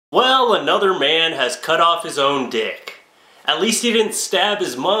Well, another man has cut off his own dick. At least he didn't stab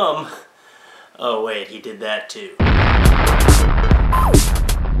his mom. Oh wait, he did that too.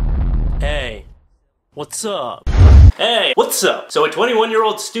 Hey, what's up? Hey, what's up? So a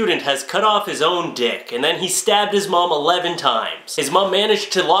 21-year-old student has cut off his own dick, and then he stabbed his mom 11 times. His mom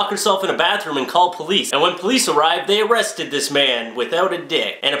managed to lock herself in a bathroom and call police, and when police arrived, they arrested this man without a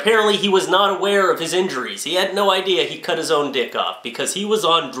dick. And apparently he was not aware of his injuries. He had no idea he cut his own dick off, because he was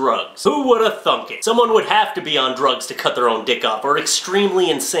on drugs. Who would have thunk it? Someone would have to be on drugs to cut their own dick off, or extremely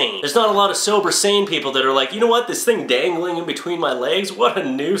insane. There's not a lot of sober, sane people that are like, you know what, this thing dangling in between my legs? What a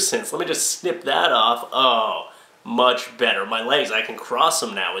nuisance. Let me just snip that off. Oh. Much better. My legs, I can cross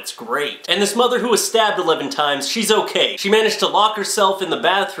them now. It's great. And this mother who was stabbed 11 times, she's okay. She managed to lock herself in the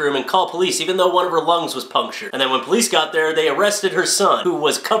bathroom and call police even though one of her lungs was punctured. And then when police got there, they arrested her son, who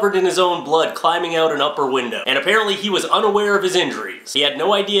was covered in his own blood climbing out an upper window. And apparently he was unaware of his injuries. He had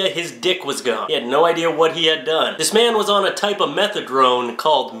no idea his dick was gone. He had no idea what he had done. This man was on a type of methadone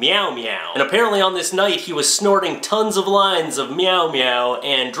called Meow Meow. And apparently on this night he was snorting tons of lines of Meow Meow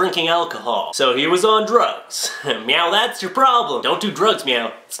and drinking alcohol. So he was on drugs. Meow, that's your problem. Don't do drugs,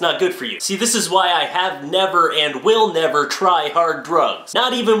 Meow. It's not good for you. See, this is why I have never and will never try hard drugs.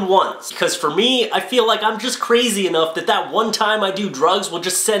 Not even once. Because for me, I feel like I'm just crazy enough that that one time I do drugs will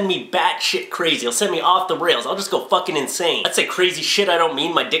just send me batshit crazy. It'll send me off the rails. I'll just go fucking insane. I'd say crazy shit I don't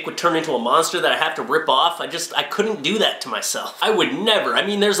mean. My dick would turn into a monster that I have to rip off. I couldn't do that to myself. I would never. I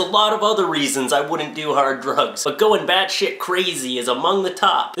mean, there's a lot of other reasons I wouldn't do hard drugs. But going batshit crazy is among the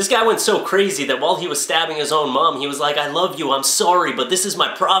top. This guy went so crazy that while he was stabbing his own mom, he was like, I love you, I'm sorry, but this is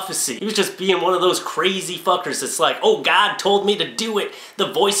my prophecy. He was just being one of those crazy fuckers that's like, oh, God told me to do it.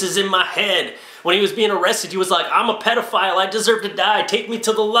 The voice is in my head. When he was being arrested, he was like, I'm a pedophile, I deserve to die, take me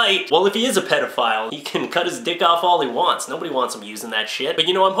to the light. Well, if he is a pedophile, he can cut his dick off all he wants. Nobody wants him using that shit. But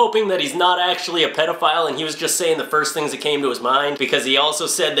you know, I'm hoping that he's not actually a pedophile and he was just saying the first things that came to his mind, because he also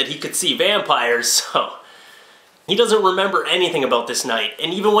said that he could see vampires, so... He doesn't remember anything about this night,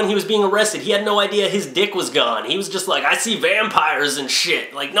 and even when he was being arrested, he had no idea his dick was gone. He was just like, I see vampires and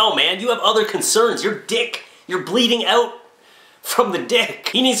shit. Like, no man, you have other concerns. Your dick, you're bleeding out from the dick.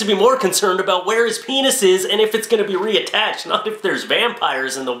 He needs to be more concerned about where his penis is and if it's gonna be reattached, not if there's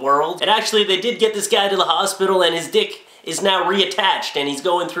vampires in the world. And actually, they did get this guy to the hospital and his dick is now reattached and he's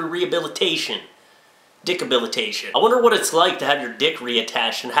going through rehabilitation. Dickabilitation. I wonder what it's like to have your dick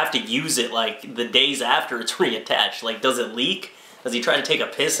reattached and have to use it like the days after it's reattached. Like, does it leak? Does he try to take a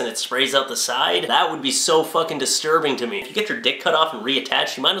piss and it sprays out the side? That would be so fucking disturbing to me. If you get your dick cut off and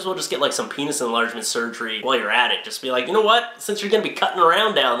reattached, you might as well just get like some penis enlargement surgery while you're at it. Just be like, you know what? Since you're gonna be cutting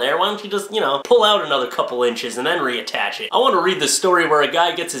around down there, why don't you just, you know, pull out another couple inches and then reattach it. I want to read the story where a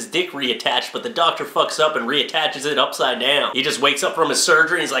guy gets his dick reattached, but the doctor fucks up and reattaches it upside down. He just wakes up from his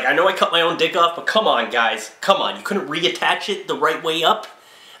surgery and he's like, I know I cut my own dick off, but come on guys, come on, you couldn't reattach it the right way up?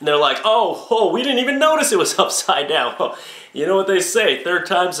 And they're like, oh, we didn't even notice it was upside down. You know what they say, third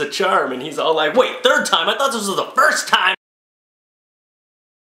time's a charm, and he's all like, wait, third time? I thought this was the first time!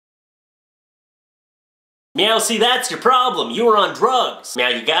 Meow, see, that's your problem. You were on drugs. Meow,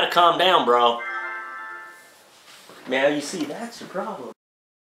 you gotta calm down, bro. Meow, you see, that's your problem.